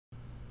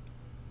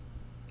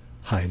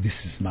Hi,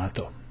 this is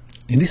Mato.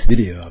 In this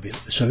video I will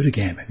show you the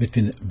game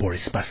between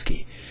Boris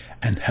Spassky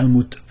and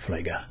Helmut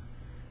Pfleger.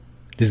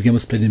 This game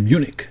was played in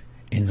Munich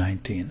in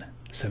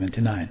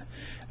 1979.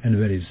 And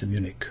where is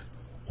Munich?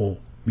 Or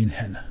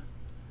Munchen.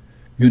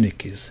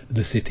 Munich is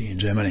the city in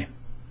Germany.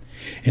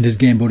 In this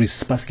game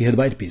Boris Spassky had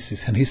white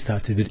pieces and he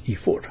started with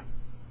e4.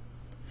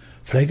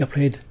 Pfleger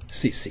played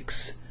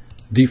c6,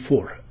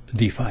 d4,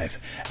 d5,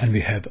 and we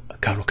have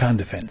Caro Kann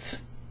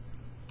defense.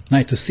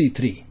 Knight to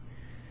c3,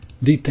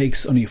 d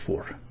takes on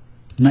e4,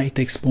 knight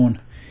takes pawn,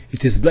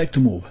 it is black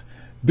to move.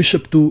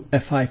 Bishop to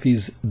f5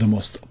 is the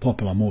most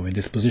popular move in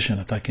this position,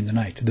 attacking the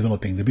knight,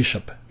 developing the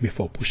bishop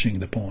before pushing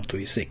the pawn to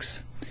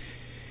e6.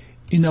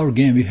 In our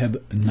game we have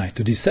knight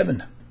to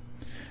d7,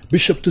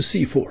 bishop to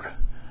c4,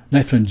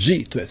 knight from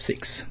g to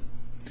f6.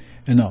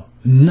 And now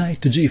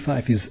knight to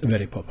g5 is a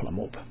very popular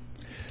move.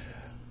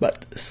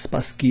 But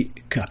Spassky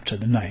captured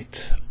the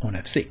knight on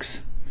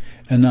f6.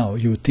 And now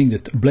you would think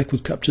that black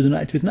would capture the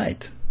knight with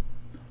knight.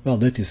 Well,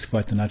 that is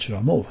quite a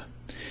natural move.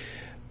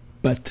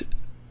 But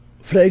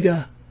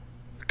Pfleger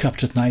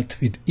captured knight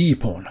with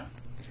e-pawn.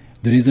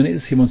 The reason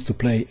is he wants to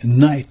play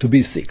knight to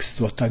b6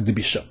 to attack the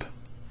bishop.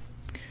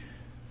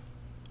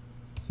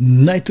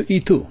 Knight to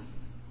e2.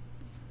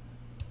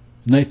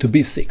 Knight to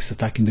b6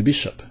 attacking the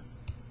bishop.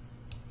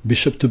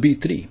 Bishop to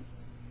b3.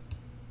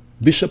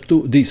 Bishop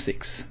to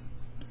d6.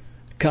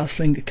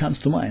 Castling comes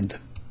to mind.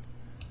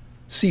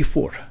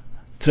 c4,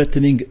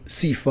 threatening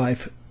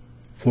c5,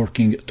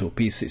 forking two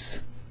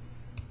pieces.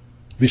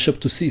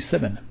 Bishop to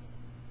c7.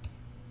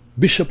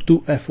 Bishop to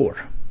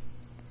f4.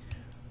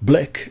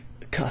 Black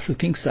castle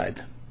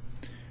kingside.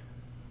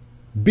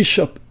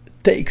 Bishop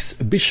takes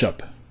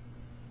bishop.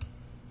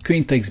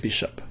 Queen takes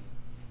bishop.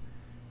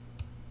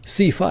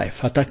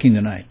 c5, attacking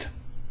the knight.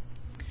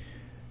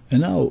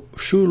 And now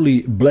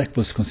surely black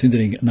was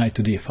considering knight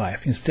to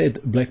d5.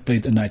 Instead black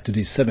played a knight to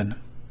d7.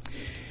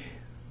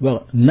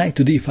 Well, knight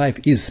to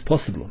d5 is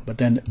possible, but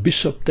then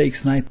bishop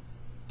takes knight,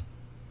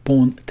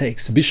 pawn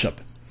takes bishop,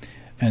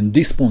 and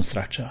this pawn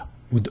structure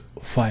would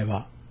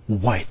favor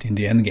white in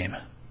the endgame.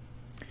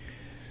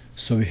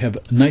 So we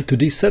have knight to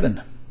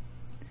d7,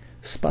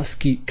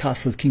 Spassky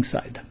castle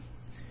kingside,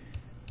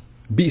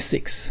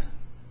 b6,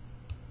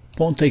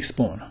 pawn takes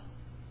pawn,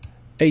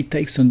 a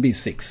takes on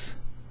b6,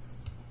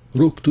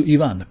 rook to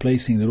e1,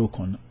 placing the rook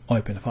on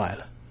open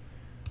file.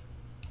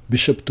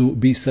 Bishop to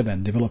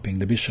b7, developing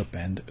the bishop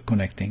and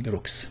connecting the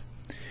rooks.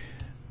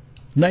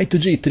 Knight to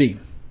g3.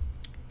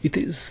 It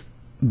is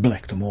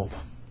black to move.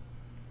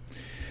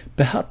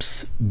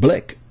 Perhaps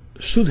black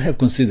should have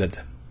considered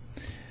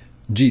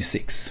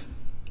g6.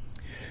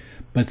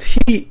 But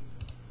he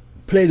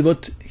played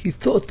what he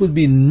thought would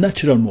be a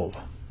natural move,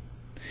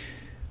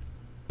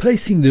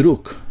 placing the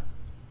rook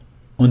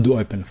on the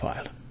open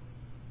file.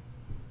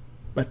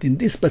 But in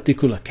this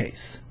particular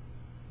case,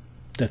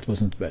 that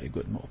wasn't a very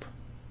good move.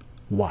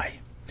 Why?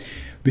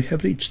 We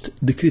have reached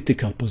the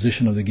critical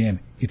position of the game.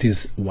 It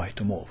is white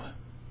to move.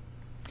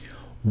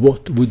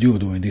 What would you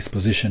do in this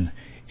position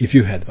if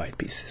you had white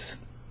pieces?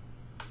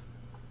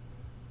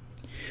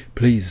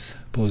 Please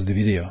pause the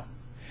video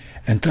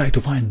and try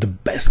to find the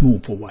best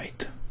move for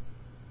white.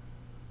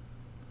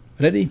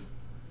 Ready?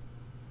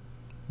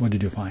 What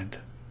did you find?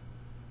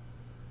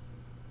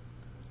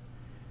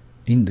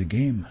 In the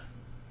game,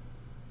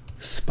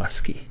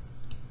 Spassky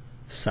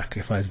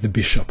sacrificed the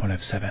bishop on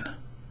f7.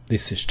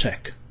 This is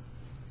check.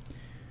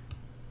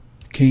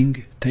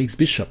 King takes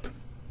bishop.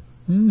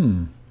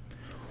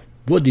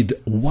 What did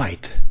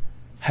white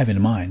have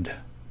in mind?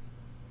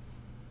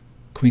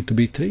 Queen to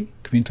b3,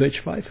 queen to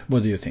h5?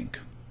 What do you think?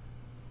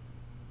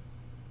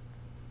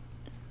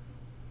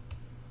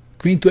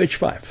 Queen to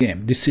h5.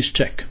 Game. This is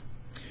check.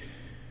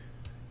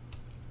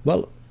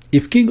 Well,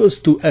 if king goes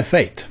to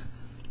f8,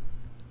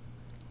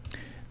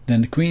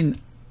 then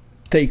queen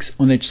takes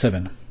on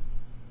h7.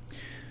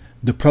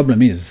 The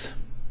problem is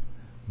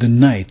the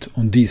knight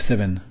on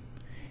d7,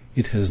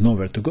 it has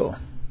nowhere to go.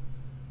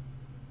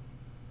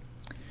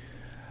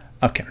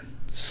 Okay,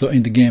 so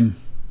in the game,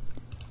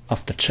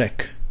 after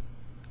check,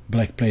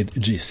 black played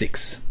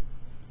g6.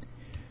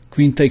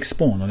 Queen takes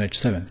pawn on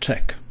h7,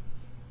 check.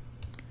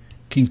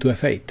 King to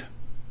f8.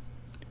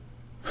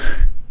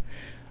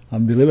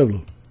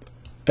 Unbelievable.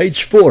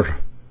 h4.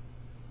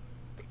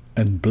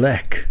 And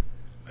black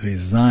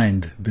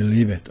resigned,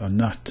 believe it or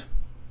not.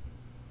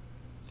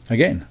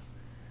 Again,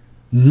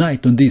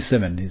 knight on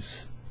d7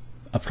 is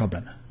a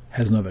problem,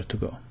 has nowhere to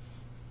go.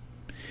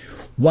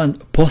 One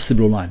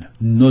possible line,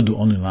 not the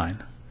only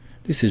line.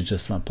 This is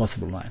just one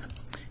possible line.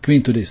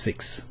 Queen to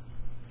d6,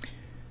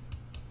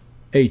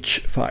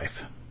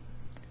 h5,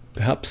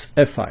 perhaps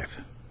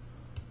f5,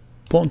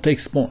 pawn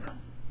takes pawn,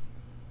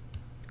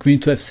 queen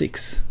to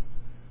f6,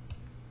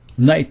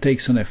 knight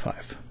takes on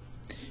f5.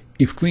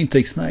 If queen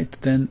takes knight,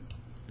 then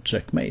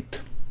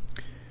checkmate.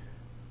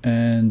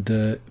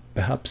 And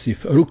perhaps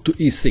if rook to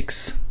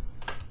e6,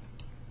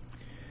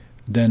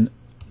 then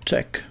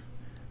check,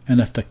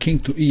 and after king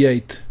to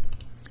e8,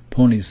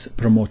 pawn is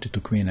promoted to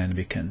queen, and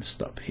we can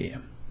stop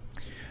here.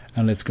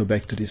 And let's go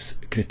back to this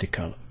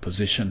critical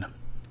position.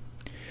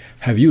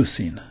 Have you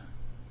seen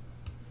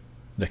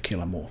the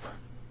killer move?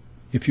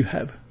 If you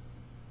have,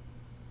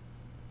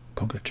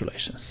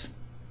 congratulations.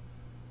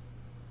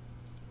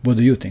 What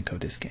do you think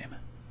of this game?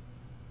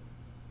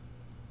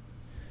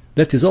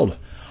 That is all.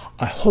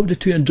 I hope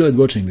that you enjoyed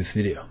watching this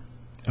video.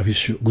 I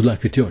wish you good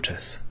luck with your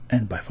chess,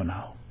 and bye for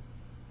now.